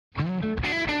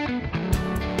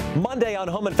Monday on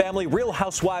Home and Family, Real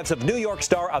Housewives of New York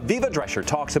star Aviva Drescher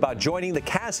talks about joining the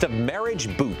cast of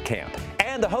Marriage Boot Camp.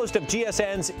 And the host of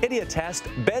GSN's Idiot Test,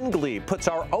 Ben Glee, puts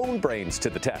our own brains to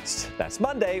the test. That's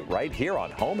Monday, right here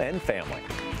on Home and Family.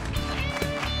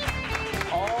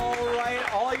 All right,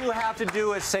 all you have to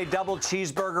do is say double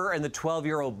cheeseburger, and the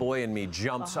 12-year-old boy in me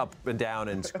jumps up and down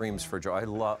and screams for joy.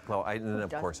 And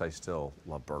of course, I still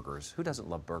love burgers. Who doesn't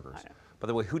love burgers? By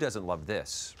the way, who doesn't love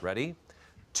this? Ready?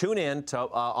 Tune in to,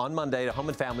 on Monday to Home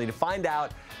and Family to find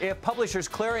out if Publishers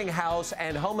Clearinghouse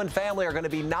and Home and Family are going to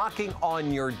be knocking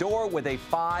on your door with a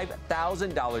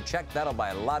 $5,000 check. That'll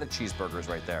buy a lot of cheeseburgers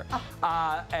right there.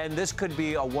 And this could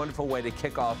be a wonderful way to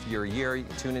kick off your year. You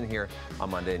can tune in here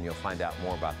on Monday and you'll find out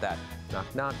more about that.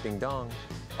 Knock, knock, ding dong.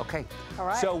 Okay. All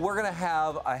right. So we're going to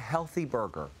have a healthy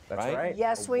burger. That's right.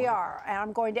 Yes, we are. And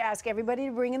I'm going to ask everybody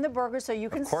to bring in the burger so you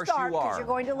can start, because you're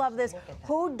going to love this.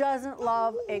 Who doesn't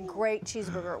love a great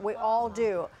cheeseburger? We all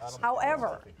do.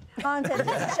 However, Chef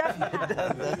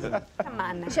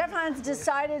Hans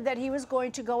decided that he was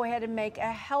going to go ahead and make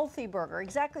a healthy burger.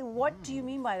 Exactly what do you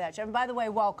mean by that, Chef? And by the way,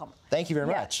 welcome. Thank you very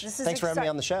much. Thanks for having me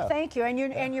on the show. Thank you.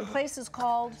 And your place is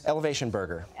called? Elevation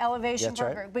Burger. Elevation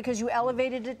Burger. Right. Because you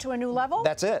elevated it to a new level?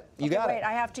 That's it. You got it. Wait,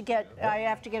 I have to get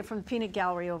it from the peanut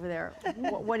gallery over there.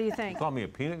 What do you think? Call me a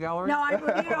peanut gallery? No, you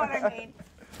know what I mean.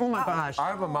 Oh my gosh. I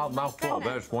have a mouthful.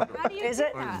 That's wonderful. Is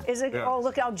it? Yeah. Oh,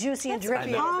 look how juicy and drippy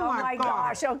it is. Oh my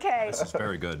gosh. Okay. This is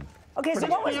very good. Okay, so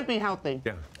what was can't be healthy.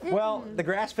 Yeah. Well, the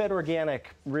grass-fed organic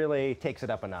really takes it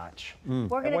up a notch. And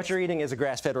what you're eating is a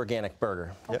grass-fed organic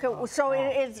burger.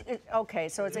 Okay,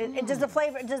 so does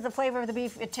the flavor of the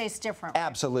beef, it tastes different?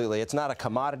 Absolutely. It's not a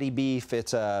commodity beef.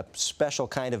 It's a special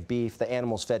kind of beef. The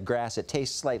animal's fed grass. It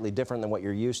tastes slightly different than what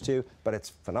you're used to, but it's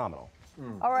phenomenal.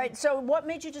 All right, so what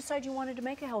made you decide you wanted to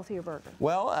make a healthier burger?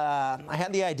 Well, I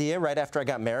had the idea right after I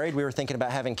got married. We were thinking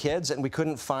about having kids, and we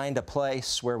couldn't find a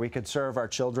place where we could serve our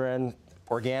children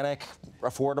organic,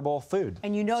 affordable food.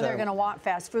 And you know they're going to want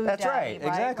fast food. That's Daddy, right,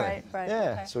 exactly. Right.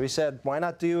 Yeah, okay. So we said, why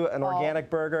not do an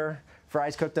organic burger,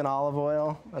 fries cooked in olive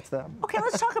oil? That's them. Okay,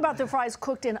 let's talk about the fries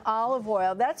cooked in olive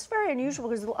oil. That's very unusual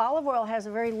because olive oil has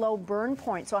a very low burn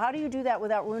point. So how do you do that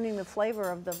without ruining the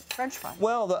flavor of the French fries?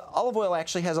 Well, the olive oil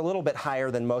actually has a little bit higher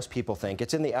than most people think.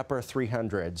 It's in the upper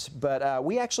 300s, but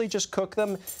we actually just cook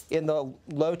them in the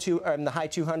high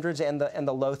 200s and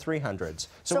the low 300s.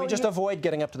 So we just avoid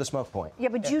getting up to the smoke point. Yeah,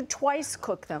 but you twice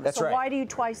cook them. That's right. So why do you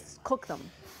twice cook them?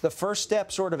 The first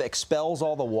step sort of expels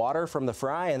all the water from the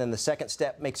fry, and then the second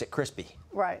step makes it crispy.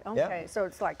 Right, okay, so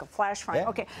it's like a flash fry. Yeah.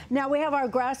 Okay, now we have our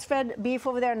grass-fed beef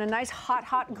over there in a nice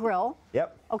hot grill.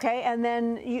 Yep. Okay, and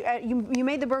then you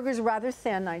made the burgers rather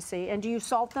thin, I see. And do you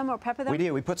salt them or pepper them? We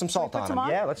do. We put some salt on them.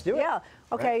 Yeah, let's do it. Yeah,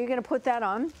 okay, right. You're going to put that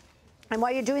on. And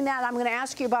while you're doing that, I'm going to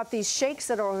ask you about these shakes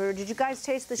that are over here. Did you guys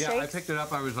taste the shakes? Yeah, I picked it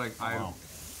up. I was like,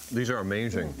 these are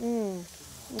amazing.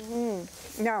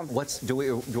 No. Do we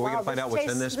got to find out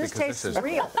what's in this? This tastes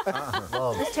real.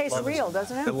 This tastes real,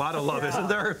 doesn't it? A lot of love, isn't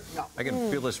there? I can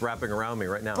feel this wrapping around me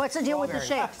right now. What's the deal with the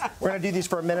shakes? We're going to do these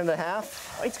for a minute and a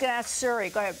half. It's going to ask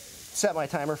Suri. Go ahead. Set my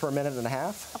timer for a minute and a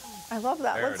half. I love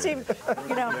that. There Let's see. That's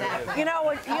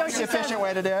the efficient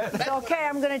way to do it. Okay,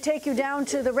 I'm going to take you down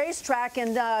to the racetrack,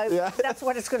 and that's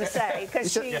what it's going to say.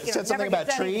 Because she said something about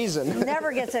trees and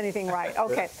never gets anything right.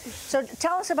 Okay, so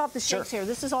tell us about the shakes here.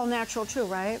 This is all natural too,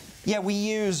 right? Yeah, we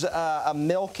use a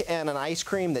milk and an ice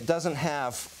cream that doesn't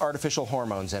have artificial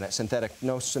hormones in it,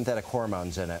 no synthetic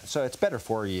hormones in it. So it's better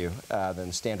for you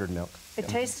than standard milk. It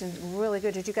tasted really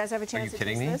good. Did you guys have a chance to taste this?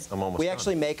 Are you kidding me? I'm almost We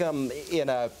actually make them in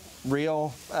a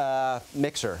real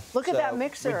mixer. Look at that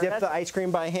mixer. We dip the ice cream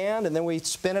by hand, and then we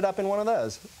spin it up in one of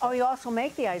those. Oh, you also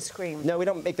make the ice cream? No, we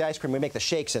don't make the ice cream. We make the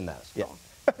shakes in those. Yeah.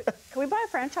 Can we buy a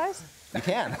franchise? You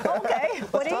can. Okay.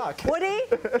 Woody,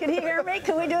 can he hear me?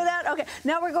 Can we do that? Okay.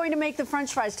 Now we're going to make the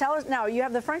French fries. Tell us now. You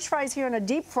have the French fries here in a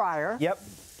deep fryer. Yep.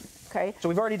 Okay. So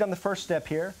we've already done the first step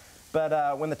here,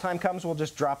 but when the time comes, we'll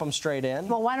just drop them straight in.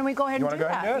 Well, why don't we go ahead and do that? You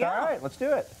want to go ahead and do it? Yeah. All right, let's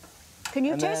do it. Can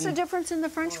you taste the difference in the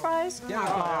French fries?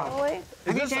 Yeah. Really?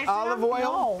 Is this olive oil?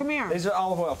 No. Come here. These are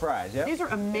olive oil fries, yeah? These are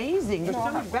amazing. They're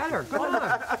so much better. Come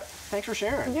on. Thanks for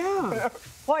sharing. Yeah.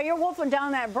 Boy, you're wolfing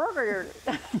down that burger.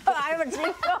 I haven't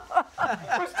seen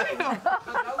Christina.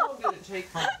 How long did it take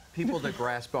for people to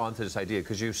grasp onto this idea?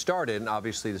 Because you started, and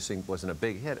obviously this thing wasn't a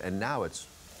big hit, and now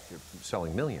you're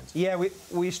selling millions. Yeah,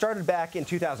 we started back in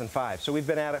 2005, so we've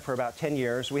been at it for about 10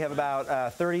 years. We have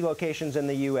about 30 locations in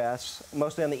the U.S.,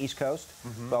 mostly on the East Coast,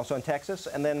 but also in Texas,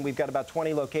 and then we've got about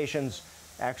 20 locations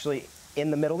actually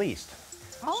in the Middle East.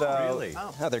 Oh, so, really?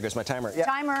 Oh, there goes my timer. Yeah.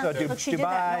 Timer. So Look, she did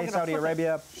that. Dubai, Now Saudi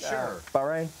Arabia,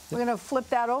 Bahrain. We're gonna flip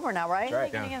that over now, right?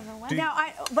 Right. Yeah. Now,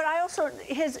 I also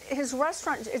his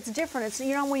restaurant. It's different. It's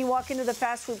when you walk into the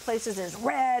fast food places, there's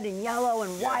red and yellow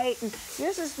and white. And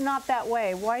yours is not that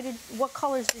way. What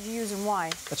colors did you use and why?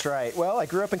 That's right. Well, I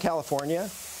grew up in California,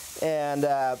 and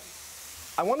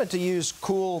I wanted to use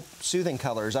cool, soothing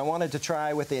colors. I wanted to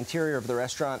try with the interior of the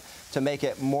restaurant to make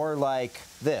it more like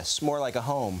this, more like a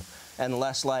home, and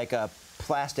less like a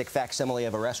plastic facsimile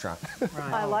of a restaurant. Right.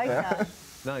 I like that.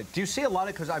 No, do you see a lot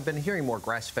of, because I've been hearing more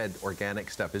grass-fed organic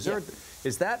stuff.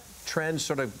 Is that trend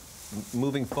sort of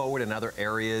moving forward in other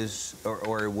areas,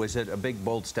 or was it a big,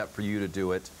 bold step for you to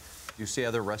do it? Do you see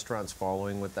other restaurants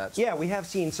following with that? Yeah, we have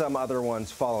seen some other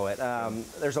ones follow it.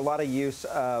 There's a lot of use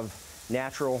of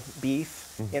natural beef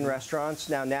in restaurants.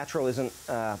 Now, natural isn't,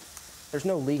 there's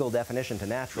no legal definition to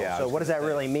natural. Yeah, so what does that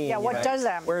really mean? Yeah, what does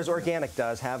that mean? Whereas organic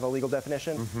does have a legal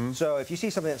definition. So if you see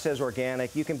something that says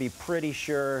organic, you can be pretty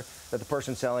sure that the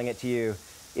person selling it to you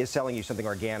is selling you something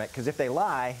organic, because if they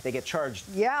lie, they get charged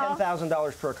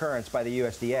 $10,000 per occurrence by the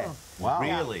USDA. Oh. Wow.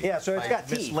 Really? Yeah, so it's got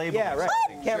teeth. Yeah, right.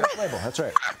 Can't mislabel. That's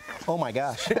right. Oh my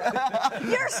gosh.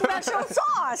 Your special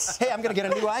sauce. Hey, I'm gonna get a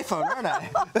new iPhone, aren't I?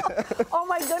 Oh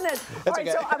my goodness. All right,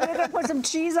 okay. so I'm gonna put some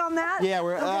cheese on that. Yeah,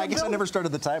 I guess I never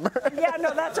started the timer. Yeah,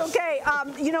 no, that's okay.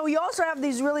 You also have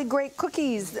these really great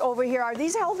cookies over here. Are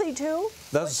these healthy too?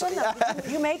 Those,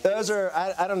 Did you make those these? are,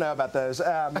 I don't know about those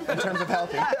in terms of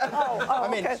healthy. I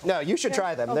mean, no, you should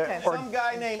try them. Okay. Some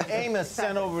guy named Amos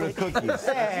sent over the cookies.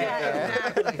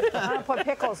 I'm gonna put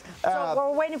pickles. So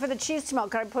we're waiting for the cheese to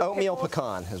melt. Can I put Oatmeal pickles?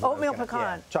 pecan is what Oatmeal I was gonna-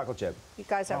 pecan. Yeah, chocolate chip. You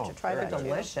guys have to try that.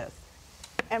 Delicious.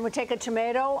 And we take a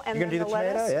tomato and You're then gonna do the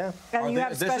tomato, lettuce. yeah. And you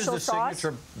have special this is the sauce.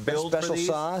 signature build Special for these?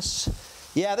 sauce.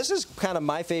 Yeah, this is kind of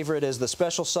my favorite, is the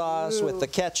special sauce with the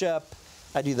ketchup.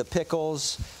 I do the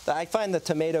pickles. I find the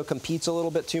tomato competes a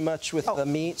little bit too much with the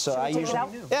meat, so I take it usually. out?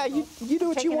 Yeah, you do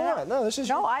what you Taking it out. want. No, this is.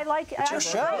 No, I like it. your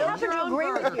show. I happen to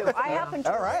agree with you. I happen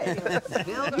to. All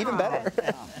right. Even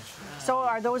better. So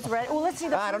are those red? Well, let's see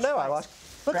the I don't French know. I fries. lost.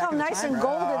 Look how nice and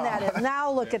golden that is.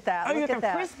 Now look at that. Oh, Look they're at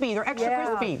that. crispy. They're extra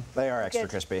crispy. They are extra Get-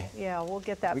 crispy. Yeah, we'll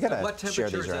get that. We gotta What share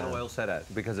temperature these is that around. oil set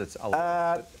at? Because it's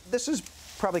a This is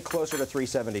probably closer to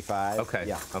 375. Okay.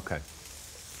 Yeah. Okay.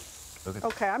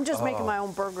 Okay, I'm just making my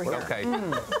own burger here Okay.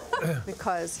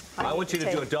 because I want you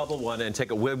to do a double one and take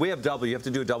a. We have double. You have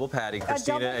to do a double patty,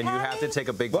 Christina, double and you have to patty? take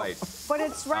a big bite. But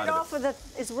it's right Out of off of the.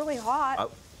 It's really hot.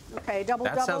 Okay, double.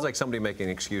 That sounds like somebody making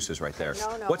excuses right there.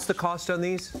 No, no. What's the cost on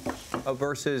these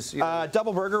versus?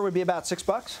 Double burger would be about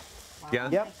 $6. Yeah.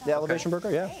 Yep. The elevation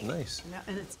burger. Yeah. Nice.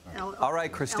 And it's All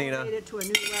right, Christina. elevated to a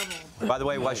new level. By the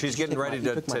way, while she's getting ready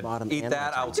to took my bottom eat and my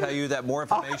that, top. I'll tell you that more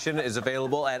information is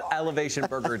available at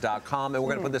elevationburger.com, and we're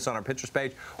going to put this on our Pinterest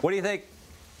page. What do you think?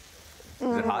 Is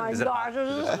it hot? Oh my Is it hot? gosh,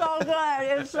 this is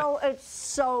so good. It's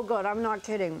so good. I'm not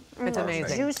kidding. It's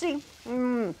amazing. Juicy.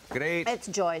 Great. It's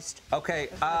joiced. Okay.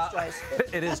 Joyce.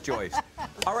 It is Joyce.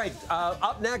 All right.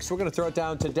 Up next, we're going to throw it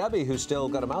down to Debbie, who's still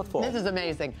got a mouthful. This is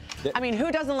amazing. I mean,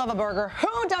 who doesn't love a burger?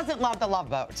 Who doesn't love the Love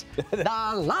Boat? The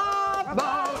Love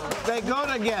Boat. They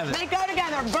go together. They go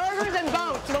together. Burgers and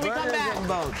boats when we come Burgers back. and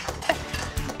boats.